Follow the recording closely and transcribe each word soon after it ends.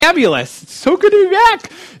fabulous. It's so good to be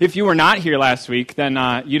back. If you were not here last week, then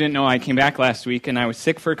you didn't know I came back last week, and I was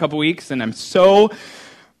sick for a couple weeks, and I'm so...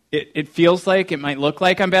 It feels like, it might look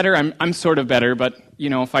like I'm better. I'm sort of better, but,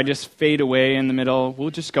 if I just fade away in the middle, we'll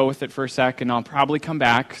just go with it for a sec, and I'll probably come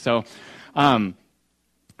back. So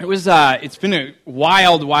it's been a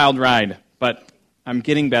wild, wild ride, but I'm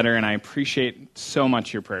getting better, and I appreciate so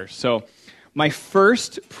much your prayers. So my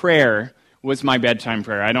first prayer was my bedtime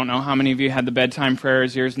prayer. I don't know how many of you had the bedtime prayer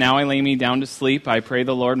as yours. Now I lay me down to sleep. I pray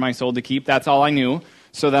the Lord my soul to keep. That's all I knew.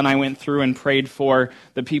 So then I went through and prayed for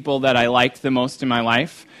the people that I liked the most in my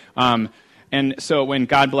life. And so when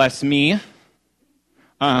God bless me,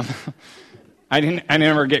 I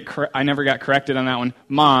never got corrected on that one.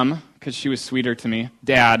 Mom, because she was sweeter to me.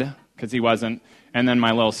 Dad, because he wasn't. And then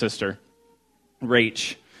my little sister,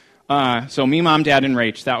 Rach. So me, Mom, Dad, and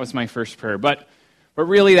Rach. That was my first prayer. But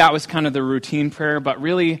really, that was kind of the routine prayer. But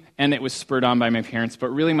really, and it was spurred on by my parents. But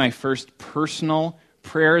really, my first personal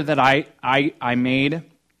prayer that I made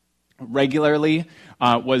regularly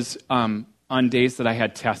was on days that I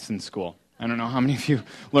had tests in school. I don't know how many of you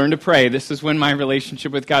learned to pray. This is when my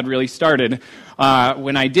relationship with God really started.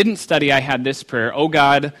 When I didn't study, I had this prayer: "Oh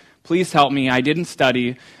God, please help me. I didn't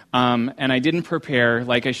study, and I didn't prepare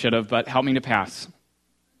like I should have, but help me to pass."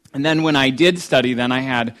 And then when I did study, then I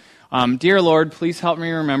had, "Dear Lord, please help me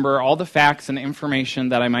remember all the facts and information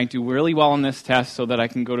that I might do really well in this test so that I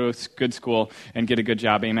can go to a good school and get a good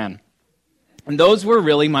job. Amen." And those were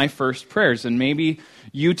really my first prayers. And maybe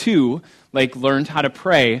you too, learned how to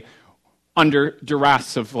pray under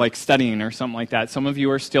duress of studying or something like that. Some of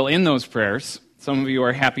you are still in those prayers. Some of you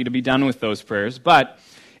are happy to be done with those prayers. But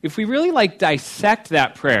if we really dissect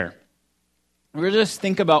that prayer, we'll just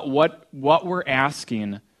think about what we're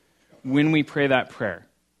asking when we pray that prayer.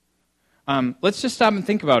 Let's just stop and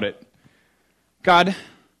think about it. God,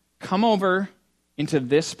 come over into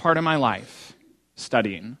this part of my life,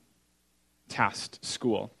 studying, test,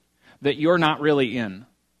 school, that you're not really in.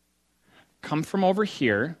 Come from over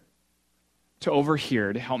here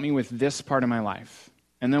to help me with this part of my life.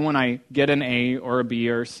 And then when I get an A or a B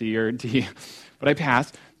or a C or a D, but I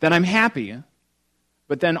pass, then I'm happy.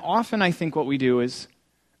 But then often I think what we do is,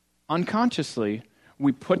 unconsciously,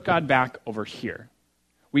 we put God back over here.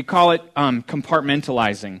 We call it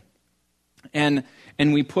compartmentalizing. And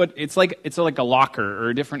we put, it's like a locker or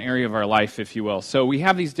a different area of our life, if you will. So we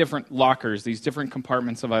have these different lockers, these different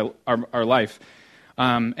compartments of our life.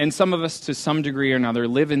 And some of us, to some degree or another,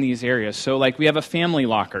 live in these areas. So we have a family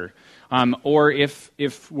locker. Or if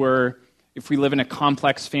we live in a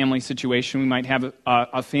complex family situation, we might have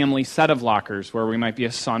a family set of lockers where we might be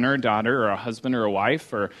a son or a daughter or a husband or a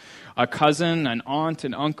wife or a cousin, an aunt,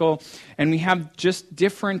 an uncle. And we have just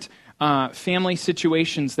different family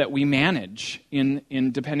situations that we manage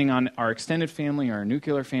in depending on our extended family or our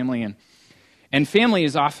nuclear family. And family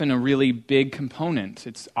is often a really big component.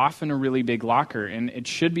 It's often a really big locker, and it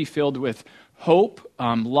should be filled with hope,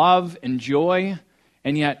 love, and joy,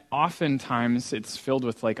 and yet oftentimes it's filled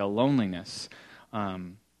with a loneliness.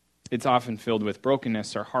 It's often filled with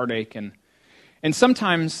brokenness or heartache, and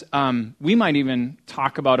sometimes we might even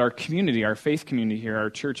talk about our community, our faith community here, our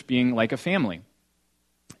church, being like a family.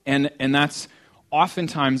 And that's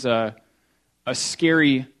oftentimes a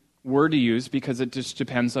scary word to use because it just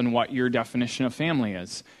depends on what your definition of family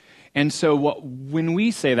is. And so when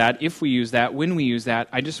we say that, if we use that, when we use that,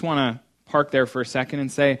 I just want to park there for a second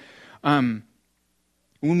and say, when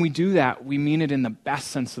we do that, we mean it in the best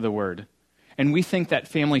sense of the word. And we think that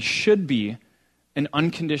family should be an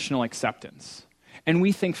unconditional acceptance. And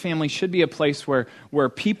we think family should be a place where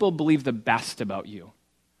people believe the best about you,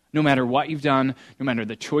 no matter what you've done, no matter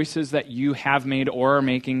the choices that you have made or are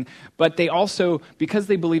making. But they also, because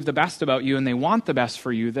they believe the best about you and they want the best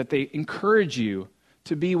for you, that they encourage you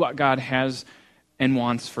to be what God has and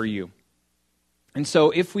wants for you. And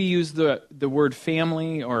so if we use the word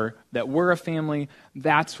family or that we're a family,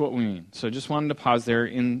 that's what we mean. So just wanted to pause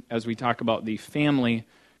there as we talk about the family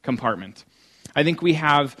compartment. I think we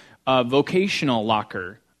have a vocational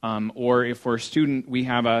locker. Or if we're a student, we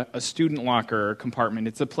have a student locker or compartment.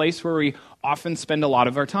 It's a place where we often spend a lot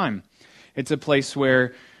of our time. It's a place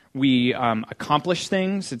where we accomplish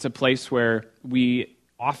things. It's a place where we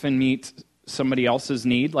often meet somebody else's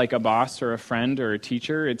need, like a boss or a friend or a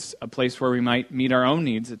teacher. It's a place where we might meet our own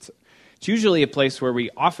needs. It's usually a place where we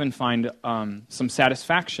often find some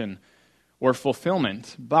satisfaction or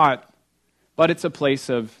fulfillment, but it's a place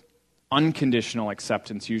of unconditional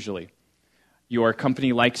acceptance usually. Your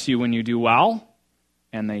company likes you when you do well,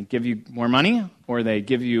 and they give you more money, or they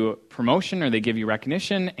give you promotion, or they give you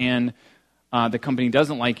recognition, and the company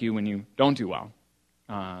doesn't like you when you don't do well.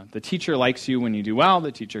 The teacher likes you when you do well.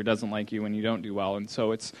 The teacher doesn't like you when you don't do well. And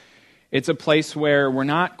so it's a place where we're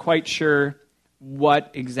not quite sure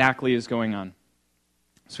what exactly is going on.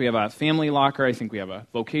 So we have a family locker. I think we have a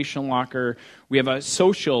vocational locker. We have a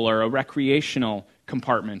social or a recreational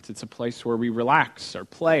compartment. It's a place where we relax or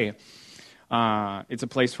play. It's a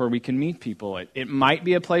place where we can meet people. It might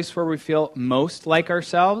be a place where we feel most like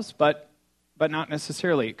ourselves, but not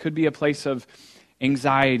necessarily. It could be a place of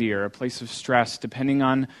anxiety or a place of stress, depending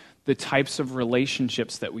on the types of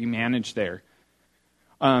relationships that we manage there.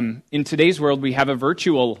 In today's world, we have a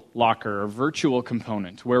virtual locker or virtual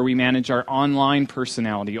component where we manage our online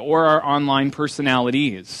personality or our online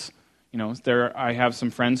personalities. I have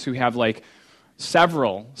some friends who have like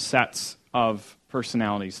several sets of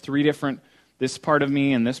personalities, 3 different, this part of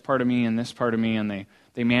me and this part of me and this part of me, and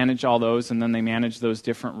they manage all those, and then they manage those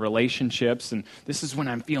different relationships. And this is when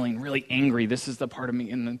I'm feeling really angry. This is the part of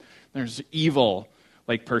me. And then there's evil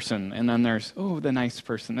person. And then there's, the nice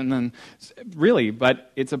person. And then,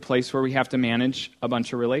 but it's a place where we have to manage a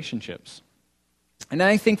bunch of relationships. And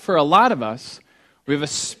I think for a lot of us, we have a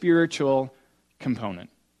spiritual component.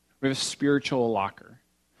 We have a spiritual locker.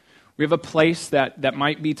 We have a place that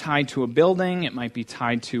might be tied to a building. It might be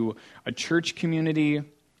tied to a church community.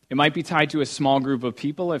 It might be tied to a small group of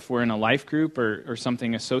people if we're in a life group or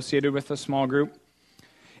something associated with a small group.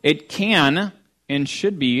 It can and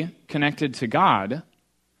should be connected to God,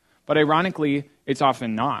 but ironically, it's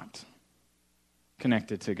often not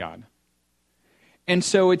connected to God. And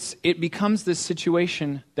so it becomes this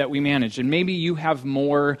situation that we manage. And maybe you have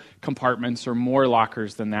more compartments or more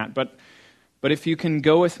lockers than that, but if you can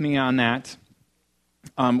go with me on that,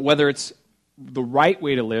 whether it's the right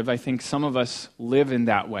way to live, I think some of us live in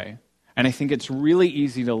that way. And I think it's really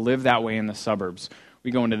easy to live that way in the suburbs.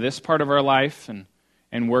 We go into this part of our life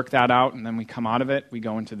and work that out, and then we come out of it. We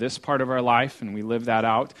go into this part of our life, and we live that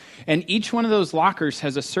out. And each one of those lockers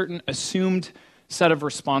has a certain assumed set of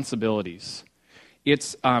responsibilities.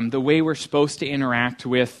 It's the way we're supposed to interact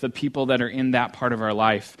with the people that are in that part of our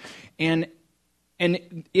life. And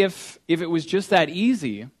if it was just that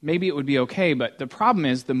easy, maybe it would be okay, but the problem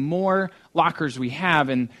is the more lockers we have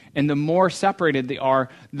and the more separated they are,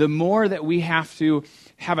 the more that we have to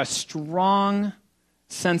have a strong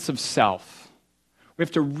sense of self. We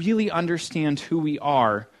have to really understand who we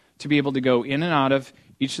are to be able to go in and out of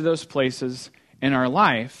each of those places in our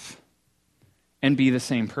life and be the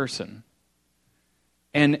same person.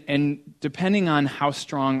 And depending on how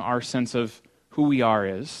strong our sense of who we are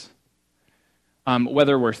is,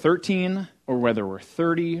 whether we're 13 or whether we're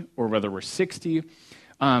 30 or whether we're 60,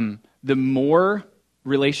 the more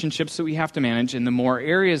relationships that we have to manage and the more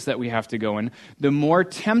areas that we have to go in, the more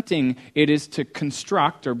tempting it is to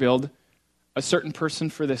construct or build a certain person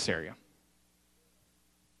for this area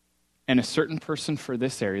and a certain person for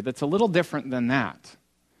this area that's a little different than that.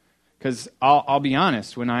 Because I'll be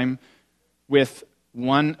honest, when I'm with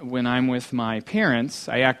my parents,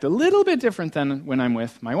 I act a little bit different than when I'm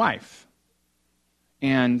with my wife.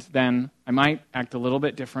 And then I might act a little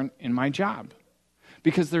bit different in my job.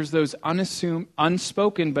 Because there's those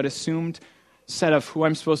unspoken but assumed set of who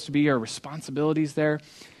I'm supposed to be or responsibilities there.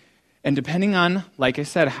 And depending on, like I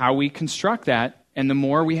said, how we construct that, and the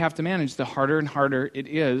more we have to manage, the harder and harder it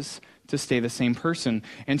is to stay the same person.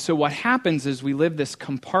 And so what happens is we live this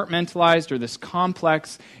compartmentalized or this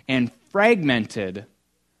complex and fragmented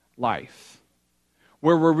life,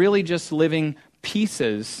 where we're really just living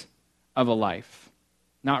pieces of a life.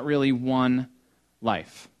 Not really one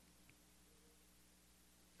life.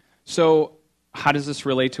 So, how does this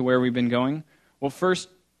relate to where we've been going? Well, first,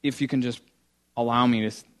 if you can just allow me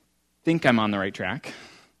to think I'm on the right track,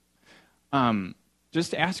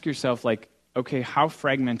 just ask yourself, okay, how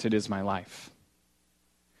fragmented is my life?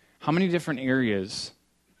 How many different areas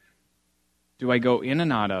do I go in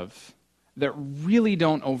and out of that really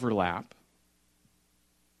don't overlap?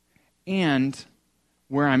 And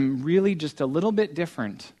where I'm really just a little bit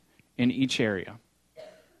different in each area.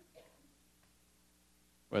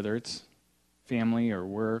 Whether it's family or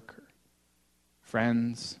work or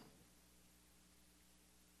friends.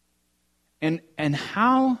 And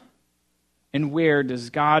how and where does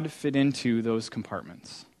God fit into those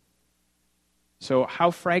compartments? So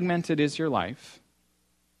how fragmented is your life?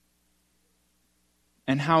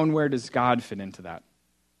 And how and where does God fit into that?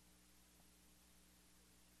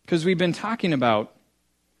 Because we've been talking about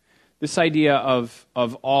this idea of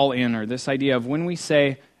all in, or this idea of when we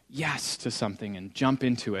say yes to something and jump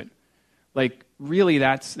into it, really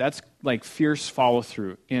that's like fierce follow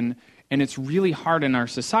through. And it's really hard in our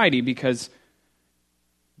society because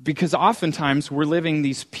oftentimes we're living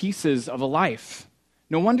these pieces of a life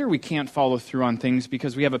No wonder we can't follow through on things,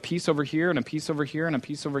 because we have a piece over here and a piece over here and a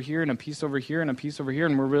piece over here and a piece over here and a piece over here,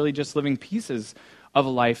 and we're really just living pieces of a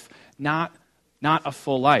life, not a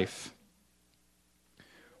full life.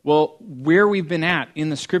 Well, where we've been at in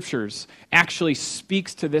the Scriptures actually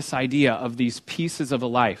speaks to this idea of these pieces of a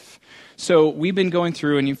life. So we've been going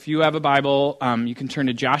through, and if you have a Bible, you can turn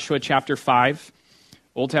to Joshua chapter 5,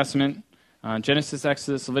 Old Testament, Genesis,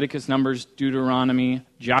 Exodus, Leviticus, Numbers, Deuteronomy,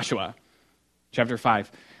 Joshua, chapter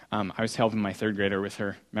 5. I was helping my third grader with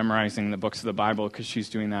her memorizing the books of the Bible, because she's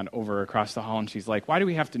doing that over across the hall, and she's like, "Why do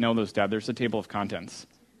we have to know those, Dad? There's a table of contents."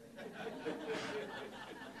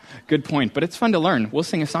 Good point, but it's fun to learn. We'll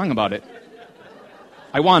sing a song about it.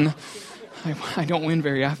 I won. I don't win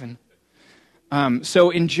very often. So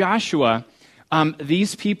in Joshua,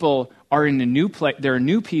 these people are in a new place. There are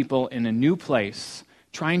new people in a new place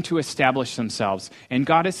trying to establish themselves. And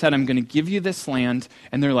God has said, "I'm going to give you this land."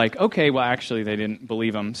 And they're like, okay, well, actually, they didn't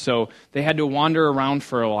believe him. So they had to wander around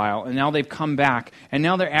for a while, and now they've come back, and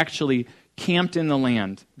now they're actually camped in the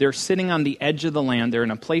land. They're sitting on the edge of the land. They're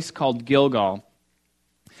in a place called Gilgal.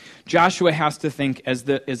 Joshua has to think as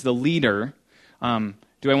the leader,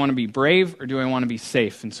 do I want to be brave or do I want to be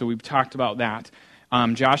safe? And so we've talked about that.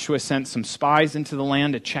 Joshua sent some spies into the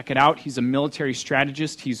land to check it out. He's a military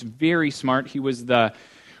strategist. He's very smart. He was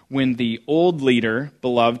when the old leader,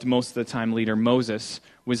 beloved most of the time leader, Moses,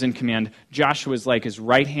 was in command, Joshua was like his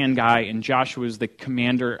right-hand guy, and Joshua was the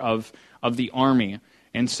commander of the army.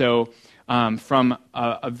 And so from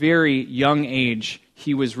a very young age,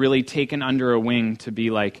 he was really taken under a wing to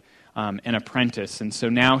be like an apprentice. And so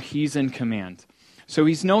now he's in command. So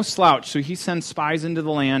he's no slouch. So he sends spies into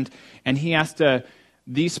the land, and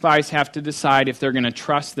these spies have to decide if they're going to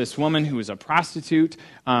trust this woman who was a prostitute,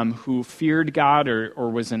 who feared God or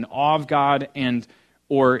was in awe of God,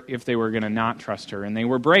 or if they were going to not trust her. And they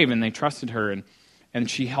were brave, and they trusted her, and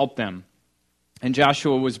she helped them. And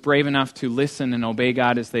Joshua was brave enough to listen and obey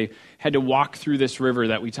God as they had to walk through this river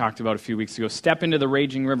that we talked about a few weeks ago. Step into the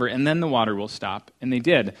raging river, and then the water will stop. And they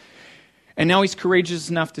did. And now he's courageous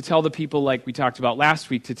enough to tell the people, like we talked about last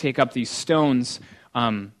week, to take up these stones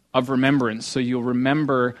of remembrance. So you'll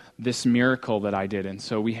remember this miracle that I did. And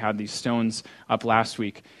so we had these stones up last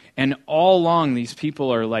week. And all along, these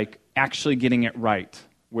people are like actually getting it right.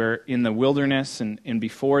 Where in the wilderness and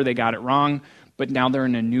before they got it wrong, but now they're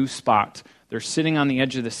in a new spot. They're sitting on the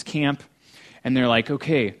edge of this camp, and they're like,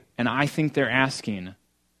 okay, and I think they're asking,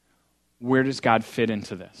 where does God fit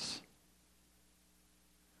into this?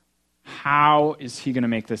 How is he going to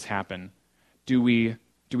make this happen? Do we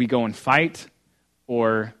go and fight,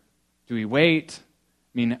 or do we wait?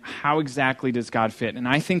 I mean, how exactly does God fit? And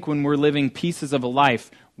I think when we're living pieces of a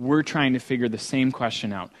life, we're trying to figure the same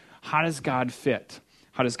question out. How does God fit?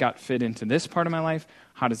 How does God fit into this part of my life?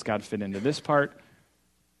 How does God fit into this part?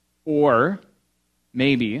 Or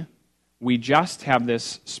maybe we just have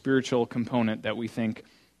this spiritual component that we think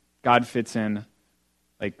God fits in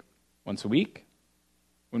like once a week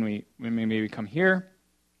when we maybe come here,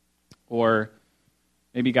 or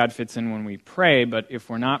maybe God fits in when we pray, but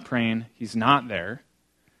if we're not praying, he's not there.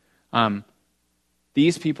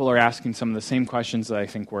 These people are asking some of the same questions that I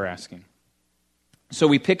think we're asking. So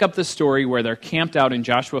we pick up the story where they're camped out in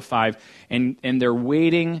Joshua 5, and they're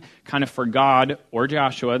waiting kind of for God or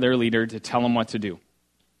Joshua, their leader, to tell them what to do.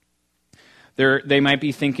 They might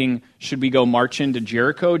be thinking, should we go march into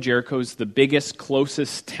Jericho? Jericho's the biggest,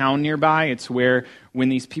 closest town nearby. It's where, when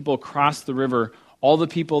these people crossed the river, all the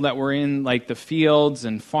people that were in like the fields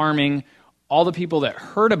and farming, all the people that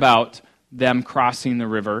heard about them crossing the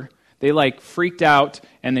river, they like freaked out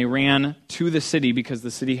and they ran to the city because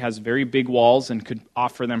the city has very big walls and could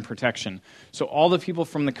offer them protection. So all the people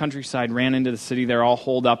from the countryside ran into the city. They're all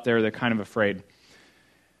holed up there. They're kind of afraid.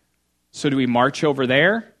 So do we march over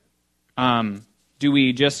there? Do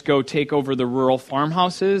we just go take over the rural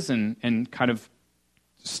farmhouses and kind of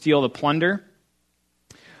steal the plunder?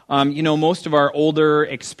 Most of our older,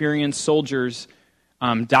 experienced soldiers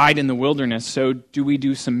died in the wilderness, so do we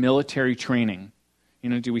do some military training?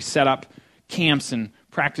 Do we set up camps and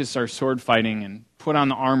practice our sword fighting and put on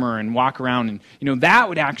the armor and walk around? And, that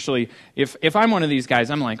would actually, if I'm one of these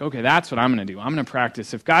guys, I'm like, okay, that's what I'm going to do. I'm going to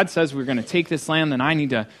practice. If God says we're going to take this land, then I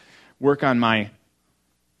need to work on my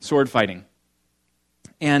sword fighting.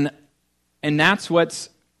 And that's what's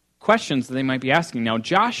questions that they might be asking. Now,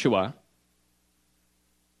 Joshua,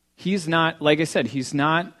 he's not, like I said, he's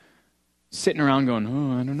not sitting around going,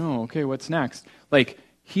 oh, I don't know, okay, what's next? Like,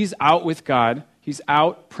 he's out with God. He's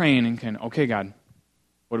out praying and can, okay, God,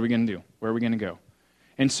 what are we going to do? Where are we going to go?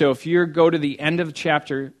 And so if you go to the end of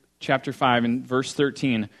chapter 5 and verse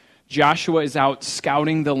 13, Joshua is out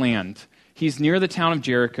scouting the land. He's near the town of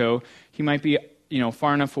Jericho. He might be,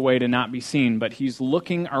 far enough away to not be seen, but he's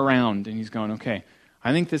looking around and he's going, okay,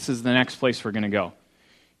 I think this is the next place we're going to go.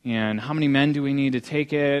 And how many men do we need to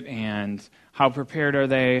take it? And how prepared are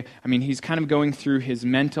they? I mean, he's kind of going through his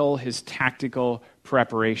mental, his tactical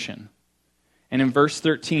preparation. And in verse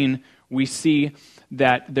 13, we see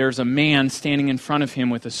that there's a man standing in front of him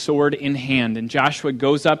with a sword in hand. And Joshua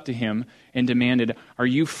goes up to him and demanded, "Are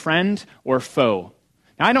you friend or foe?"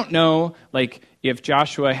 Now, I don't know, if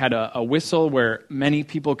Joshua had a whistle where many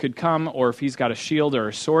people could come, or if he's got a shield or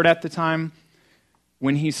a sword at the time.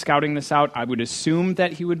 When he's scouting this out, I would assume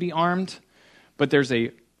that he would be armed. But there's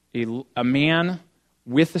a man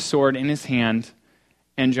with a sword in his hand,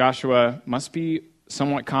 and Joshua must be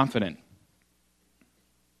somewhat confident.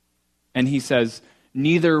 And he says,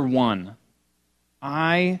 "Neither one.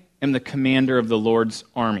 I am the commander of the Lord's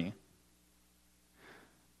army."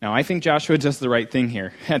 Now, I think Joshua does the right thing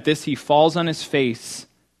here. At this, he falls on his face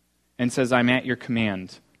and says, "I'm at your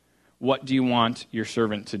command. What do you want your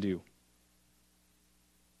servant to do?"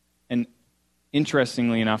 And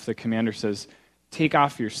interestingly enough, the commander says, "Take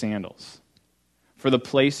off your sandals, for the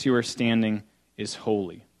place you are standing is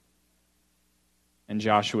holy." And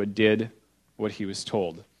Joshua did what he was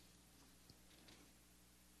told.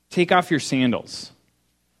 Take off your sandals.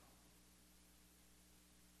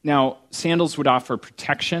 Now, sandals would offer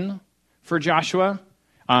protection for Joshua.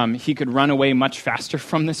 He could run away much faster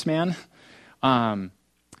from this man.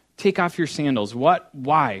 Take off your sandals. What?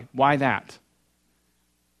 Why? Why that?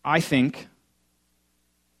 I think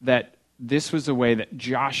that this was a way that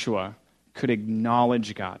Joshua could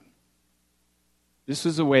acknowledge God. This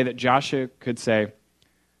was a way that Joshua could say,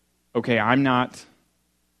 okay, I'm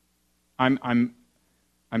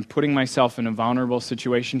putting myself in a vulnerable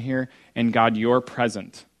situation here, and God, you're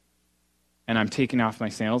present. And I'm taking off my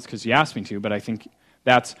sandals because you asked me to, but I think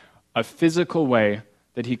that's a physical way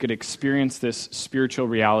that he could experience this spiritual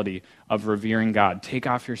reality of revering God. Take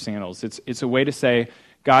off your sandals. It's a way to say,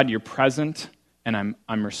 God, you're present, and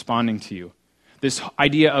I'm responding to you. This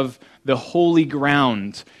idea of the holy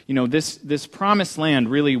ground, this promised land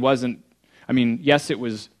really wasn't, yes, it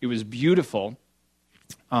was beautiful.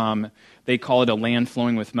 They call it a land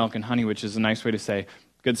flowing with milk and honey, which is a nice way to say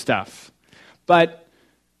good stuff.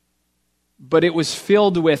 But it was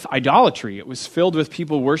filled with idolatry. It was filled with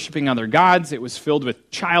people worshiping other gods. It was filled with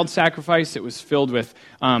child sacrifice. It was filled with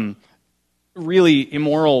really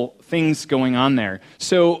immoral things going on there.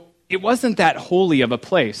 So it wasn't that holy of a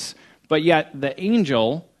place. But yet the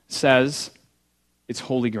angel says it's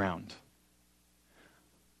holy ground.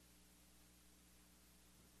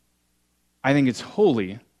 I think it's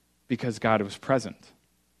holy because God was present.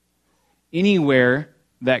 Anywhere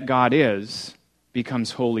that God is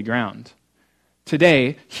becomes holy ground.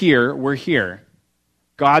 Today, here, we're here.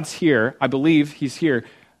 God's here. I believe he's here.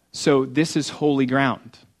 So this is holy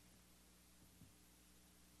ground.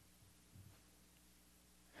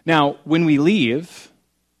 Now, when we leave,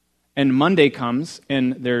 and Monday comes,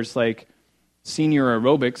 and there's senior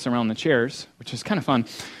aerobics around the chairs, which is kind of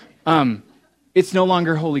fun, it's no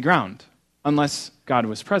longer holy ground unless God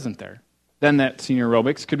was present there. Then that senior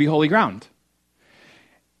aerobics could be holy ground.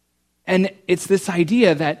 And it's this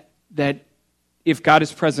idea that if God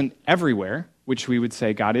is present everywhere, which we would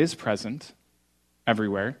say God is present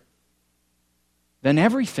everywhere, then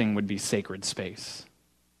everything would be sacred space.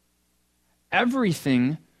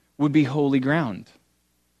 Everything would be holy ground.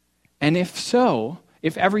 And if so,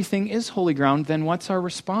 if everything is holy ground, then what's our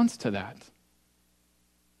response to that?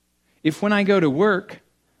 If when I go to work,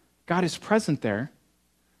 God is present there,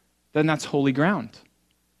 then that's holy ground.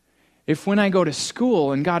 If when I go to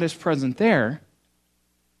school and God is present there,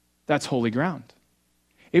 that's holy ground.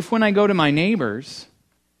 If when I go to my neighbors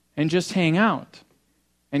and just hang out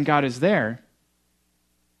and God is there,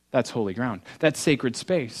 that's holy ground. That's sacred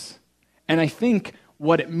space. And I think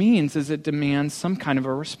what it means is it demands some kind of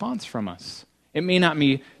a response from us. It may not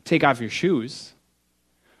mean take off your shoes,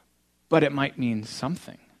 but it might mean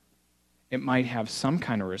something. It might have some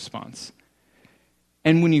kind of response.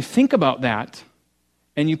 And when you think about that,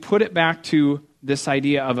 and you put it back to this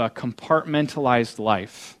idea of a compartmentalized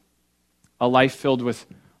life, a life filled with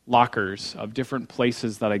lockers of different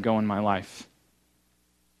places that I go in my life,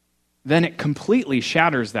 then it completely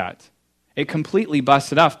shatters that. It completely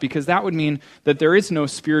busts it off, because that would mean that there is no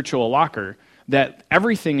spiritual locker, that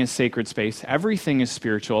everything is sacred space, everything is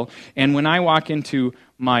spiritual, and when I walk into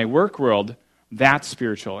my work world, that's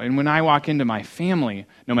spiritual. And when I walk into my family,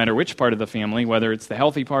 no matter which part of the family, whether it's the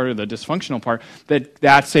healthy part or the dysfunctional part,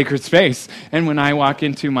 that's sacred space. And when I walk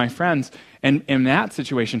into my friends, And in that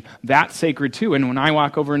situation, that's sacred too. And when I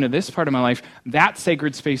walk over into this part of my life, that's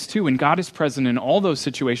sacred space too. And God is present in all those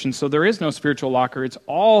situations. So there is no spiritual locker. It's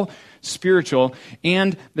all spiritual.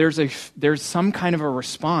 And there's some kind of a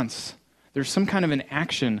response. There's some kind of an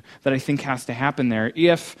action that I think has to happen there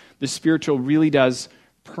if the spiritual really does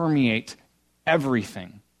permeate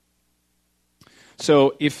everything.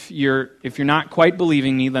 So if you're not quite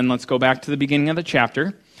believing me, then let's go back to the beginning of the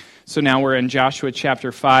chapter. So now we're in Joshua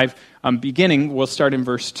chapter 5. Beginning, we'll start in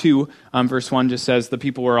verse 2. Verse 1 just says, the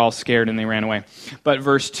people were all scared and they ran away. But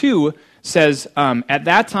verse 2 says, at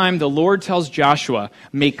that time the Lord tells Joshua,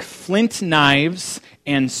 make flint knives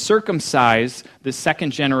and circumcise the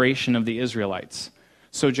second generation of the Israelites.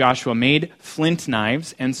 So Joshua made flint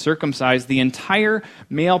knives and circumcised the entire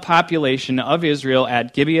male population of Israel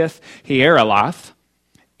at Gibeath Haaraloth.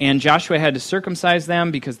 And Joshua had to circumcise them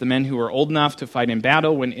because the men who were old enough to fight in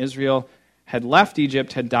battle when Israel had left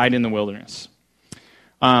Egypt had died in the wilderness.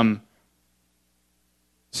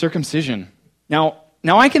 Circumcision. Now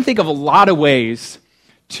I can think of a lot of ways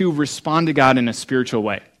to respond to God in a spiritual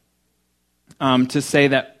way. To say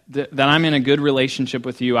that I'm in a good relationship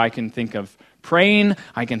with you, I can think of praying,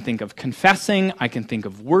 I can think of confessing, I can think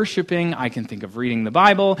of worshiping, I can think of reading the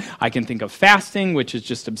Bible, I can think of fasting, which is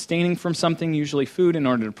just abstaining from something, usually food, in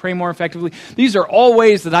order to pray more effectively. These are all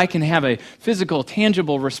ways that I can have a physical,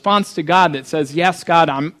 tangible response to God that says, yes, God,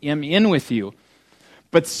 I'm in with you.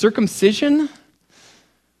 But circumcision,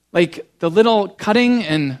 like the little cutting,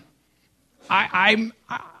 and I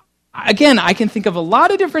can think of a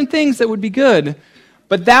lot of different things that would be good,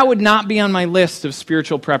 but that would not be on my list of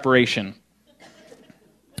spiritual preparation.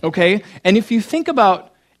 Okay? And if you think about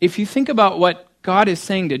what God is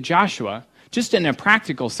saying to Joshua, just in a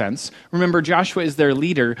practical sense, remember Joshua is their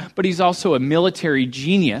leader, but he's also a military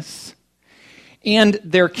genius. And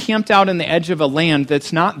they're camped out on the edge of a land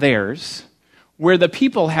that's not theirs, where the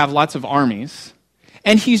people have lots of armies.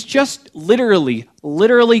 And he's just literally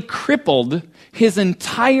crippled his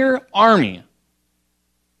entire army.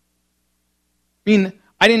 I mean,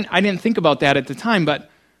 I didn't think about that at the time, but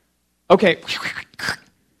okay.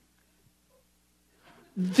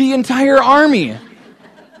 The entire army.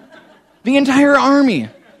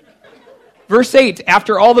 Verse 8,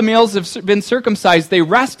 after all the males have been circumcised, they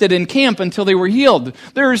rested in camp until they were healed.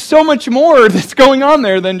 There is so much more that's going on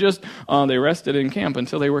there than just, they rested in camp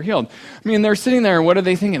until they were healed. I mean, they're sitting there, and what are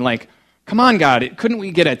they thinking? Like, come on, God, couldn't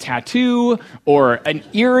we get a tattoo or an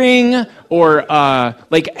earring or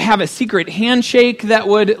have a secret handshake that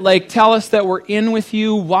would tell us that we're in with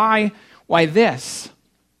you? Why this?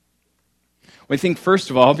 Well, I think, first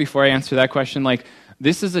of all, before I answer that question,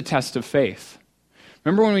 this is a test of faith.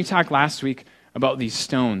 Remember when we talked last week about these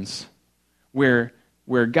stones where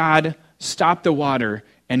God stopped the water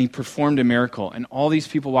and he performed a miracle, and all these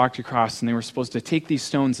people walked across, and they were supposed to take these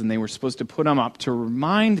stones and they were supposed to put them up to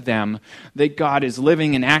remind them that God is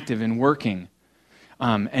living and active and working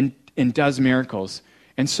and does miracles.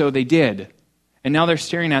 And so they did. And now they're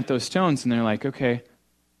staring at those stones and they're like, okay,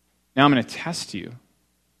 now I'm going to test you.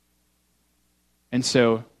 And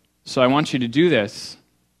so I want you to do this.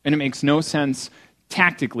 And it makes no sense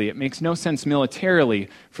tactically, it makes no sense militarily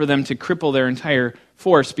for them to cripple their entire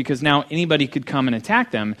force, because now anybody could come and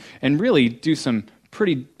attack them and really do some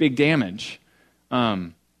pretty big damage.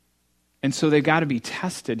 And so they've got to be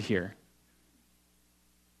tested here.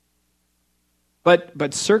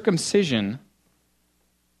 But circumcision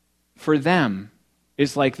for them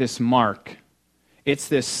is like this mark. It's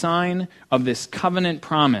this sign of this covenant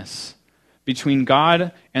promise between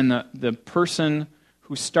God and the person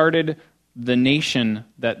who started the nation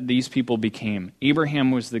that these people became.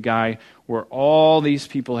 Abraham was the guy where all these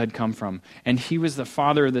people had come from. And he was the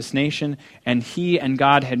father of this nation, and he and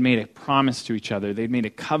God had made a promise to each other. They'd made a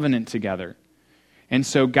covenant together. And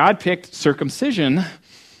so God picked circumcision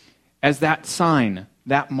as that sign,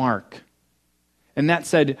 that mark. And that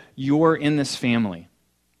said, you're in this family.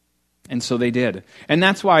 And so they did. And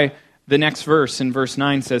that's why the next verse, in verse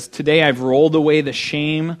 9, says, today I've rolled away the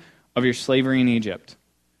shame of your slavery in Egypt.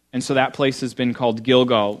 And so that place has been called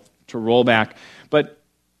Gilgal, to roll back. But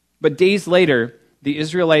days later, the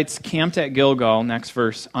Israelites camped at Gilgal, next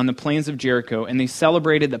verse, on the plains of Jericho, and they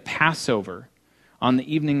celebrated the Passover on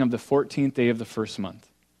the evening of the 14th day of the first month.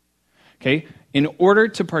 Okay? In order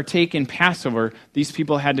to partake in Passover, these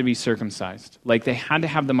people had to be circumcised. They had to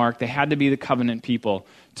have the mark. They had to be the covenant people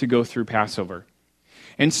to go through Passover.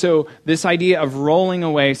 And so this idea of rolling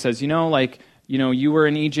away says, you were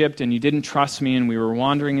in Egypt and you didn't trust me and we were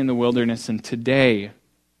wandering in the wilderness, and today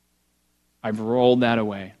I've rolled that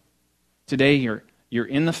away. Today you're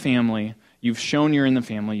in the family, You've shown you're in the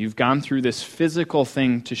family. You've gone through this physical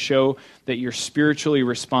thing to show that you're spiritually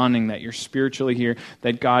responding, that you're spiritually here,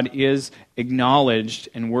 that God is acknowledged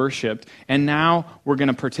and worshiped. And now we're going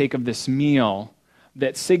to partake of this meal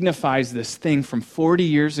that signifies this thing from 40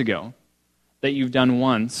 years ago that you've done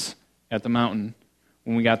once at the mountain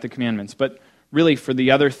when we got the commandments. But really, for the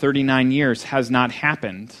other 39 years, has not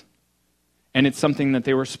happened. And it's something that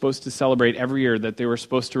they were supposed to celebrate every year, that they were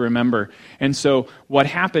supposed to remember. And so what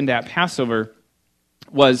happened at Passover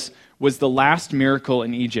was the last miracle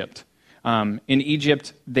in Egypt. In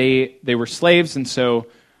Egypt, they were slaves, and so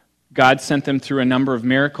God sent them through a number of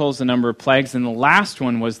miracles, a number of plagues, and the last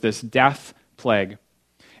one was this death plague.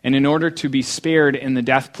 And in order to be spared in the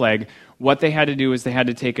death plague, what they had to do is they had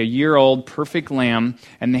to take a year-old perfect lamb,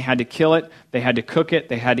 and they had to kill it, they had to cook it,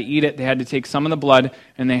 they had to eat it, they had to take some of the blood,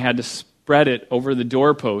 and they had to spread it over the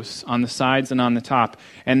doorposts on the sides and on the top.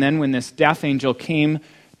 And then when this death angel came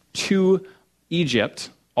to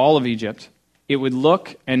Egypt, all of Egypt, it would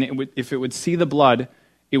look, and if it would see the blood,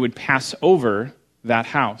 it would pass over that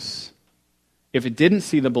house. If it didn't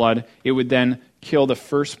see the blood, it would then kill the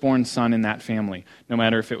firstborn son in that family, no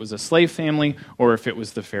matter if it was a slave family or if it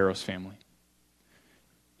was the Pharaoh's family.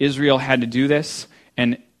 Israel had to do this,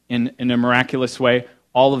 and in a miraculous way,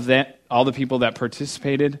 all the people that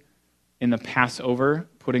participated in the Passover,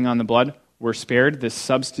 putting on the blood, were spared. This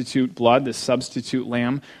substitute blood, this substitute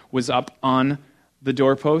lamb, was up on the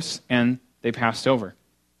doorposts, and they passed over.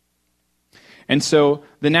 And so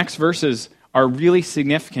the next verses are really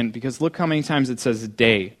significant because look how many times it says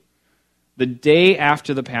day. The day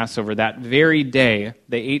after the Passover, that very day,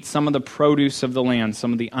 they ate some of the produce of the land,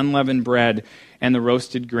 some of the unleavened bread and the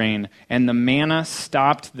roasted grain. And the manna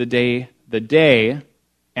stopped the day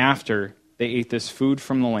after they ate this food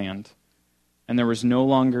from the land. And there was no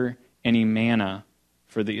longer any manna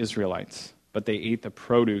for the Israelites, but they ate the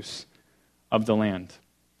produce of the land.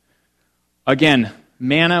 Again,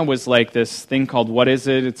 manna was like this thing called, what is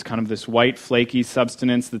it? It's kind of this white, flaky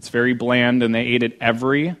substance that's very bland, and they ate it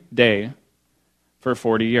every day for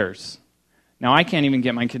 40 years. Now, I can't even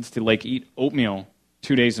get my kids to eat oatmeal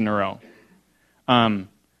 2 days in a row.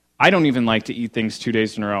 I don't even like to eat things 2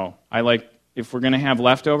 days in a row. If we're going to have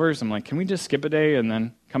leftovers, I'm like, can we just skip a day and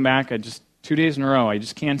then come back? 2 days in a row. I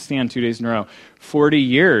just can't stand 2 days in a row. 40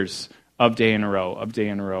 years of day in a row, of day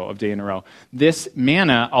in a row, of day in a row. This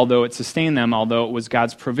manna, although it sustained them, although it was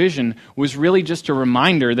God's provision, was really just a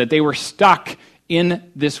reminder that they were stuck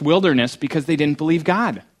in this wilderness because they didn't believe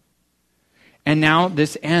God. And now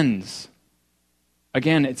this ends.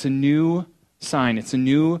 Again, it's a new sign. It's a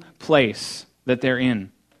new place that they're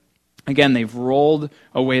in. Again, they've rolled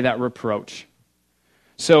away that reproach.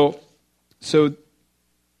 So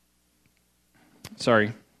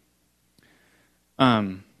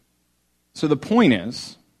the point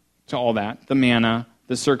is, to all that, the manna,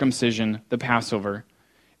 the circumcision, the Passover,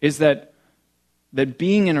 is that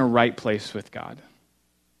being in a right place with God,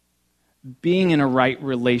 being in a right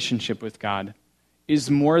relationship with God,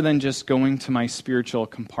 is more than just going to my spiritual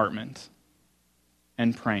compartment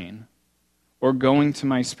and praying, or going to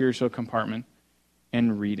my spiritual compartment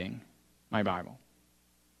and reading my Bible.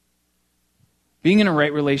 Being in a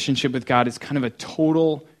right relationship with God is kind of a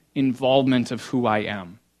total involvement of who I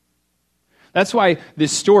am. That's why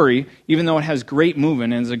this story, even though it has great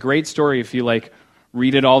movement, and it's a great story if you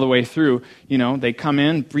read it all the way through, they come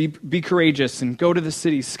in, be courageous, and go to the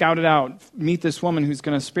city, scout it out, meet this woman who's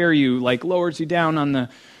going to spare you, lowers you down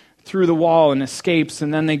through the wall and escapes,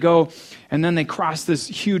 and then they go, and then they cross this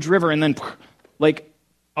huge river, and then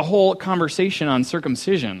a whole conversation on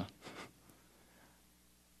circumcision.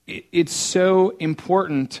 It's so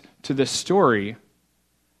important to this story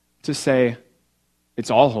to say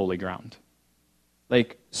it's all holy ground.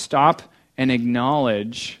 Stop and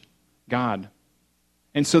acknowledge God.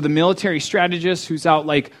 And so the military strategist who's out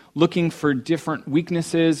looking for different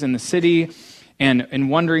weaknesses in the city and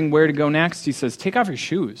wondering where to go next, he says, take off your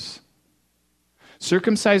shoes.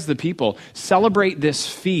 Circumcise the people. Celebrate this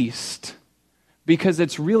feast because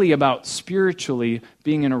it's really about spiritually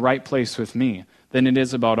being in a right place with me than it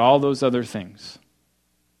is about all those other things.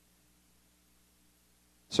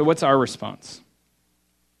 So what's our response?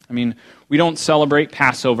 We don't celebrate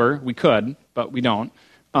Passover. We could, but we don't.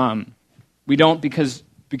 We don't because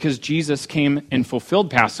Jesus came and fulfilled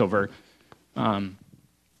Passover.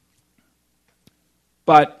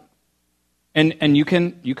 But you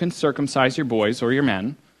can circumcise your boys or your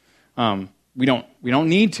men. We don't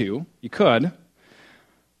need to. You could.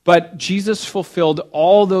 But Jesus fulfilled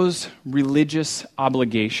all those religious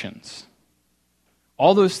obligations.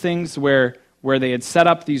 All those things where they had set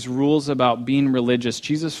up these rules about being religious,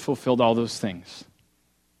 Jesus fulfilled all those things.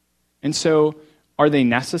 And so, are they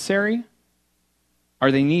necessary?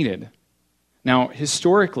 Are they needed? Now,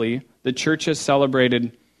 historically, the church has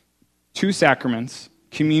celebrated two sacraments,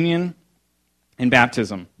 communion and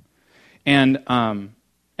baptism. And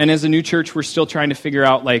as a new church, we're still trying to figure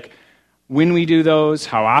out, like, when we do those,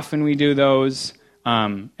 how often we do those.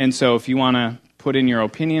 And so if you want to put in your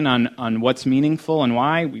opinion on what's meaningful and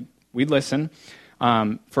why, we'd listen.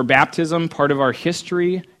 For baptism, part of our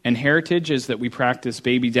history and heritage is that we practice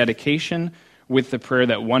baby dedication with the prayer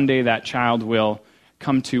that one day that child will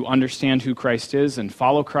come to understand who Christ is and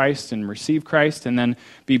follow Christ and receive Christ and then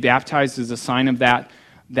be baptized as a sign of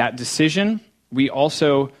that decision. We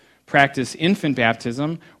also practice infant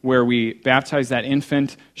baptism, where we baptize that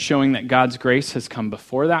infant showing that God's grace has come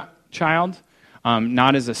before that child,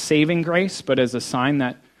 not as a saving grace, but as a sign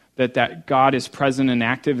that God is present and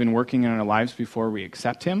active and working in our lives before we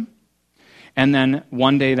accept him. And then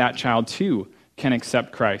one day that child too can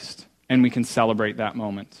accept Christ, and we can celebrate that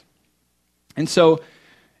moment. And so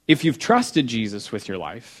if you've trusted Jesus with your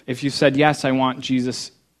life, if you've said, yes, I want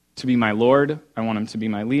Jesus to be my Lord, I want him to be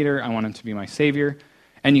my leader, I want him to be my Savior,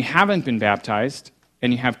 and you haven't been baptized,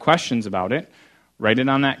 and you have questions about it, write it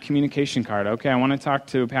on that communication card. Okay, I want to talk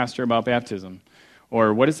to a pastor about baptism.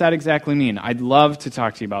 Or what does that exactly mean? I'd love to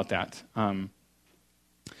talk to you about that.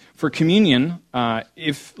 For communion,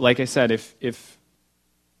 if, like I said, if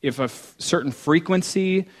a certain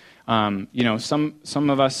frequency, some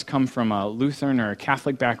of us come from a Lutheran or a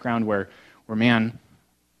Catholic background where man,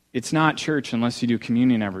 it's not church unless you do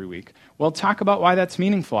communion every week. Well, talk about why that's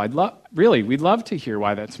meaningful. We'd love to hear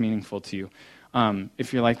why that's meaningful to you.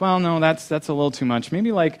 If you're like, well, no, that's a little too much.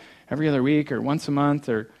 Maybe like every other week or once a month,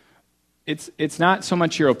 or it's not so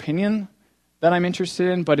much your opinion that I'm interested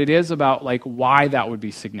in, but it is about like why that would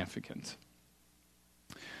be significant.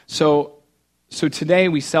 So today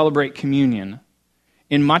we celebrate communion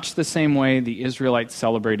in much the same way the Israelites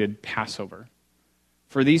celebrated Passover.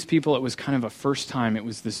 For these people, it was kind of a first time. It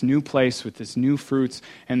was this new place with this new fruits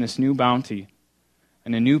and this new bounty,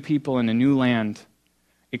 and a new people in a new land,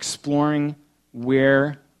 exploring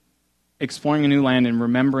a new land and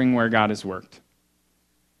remembering where God has worked.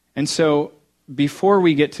 And so, before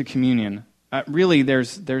we get to communion, really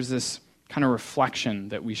there's this kind of reflection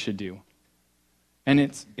that we should do. And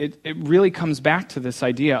it really comes back to this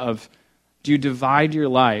idea of, do you divide your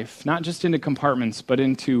life, not just into compartments, but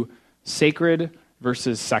into sacred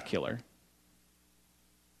versus secular?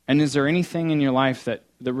 And is there anything in your life that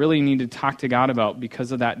really you need to talk to God about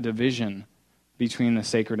because of that division between the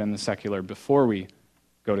sacred and the secular before we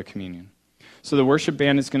go to communion? So the worship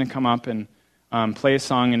band is going to come up and play a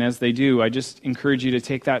song, and as they do, I just encourage you to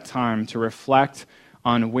take that time to reflect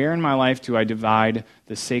on where in my life do I divide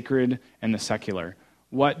the sacred and the secular?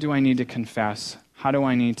 What do I need to confess? How do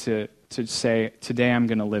I need to say, today I'm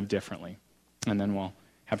going to live differently? And then we'll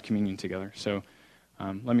have communion together. So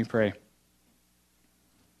let me pray.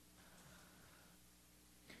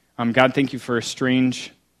 God, thank you for a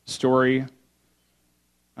strange story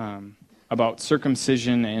about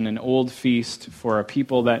circumcision and an old feast for a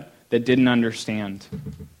people that didn't understand.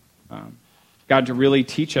 God, to really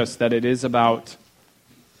teach us that it is about,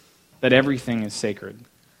 that everything is sacred.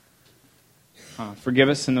 Forgive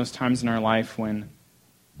us in those times in our life when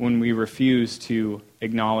we refuse to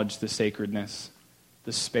acknowledge the sacredness,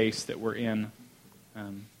 the space that we're in,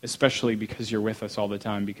 especially because you're with us all the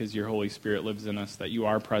time, because your Holy Spirit lives in us, that you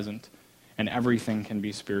are present, and everything can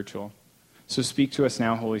be spiritual. So speak to us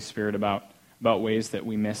now, Holy Spirit, about ways that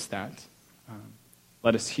we miss that.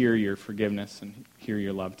 Let us hear your forgiveness and hear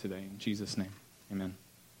your love today. In Jesus' name, amen.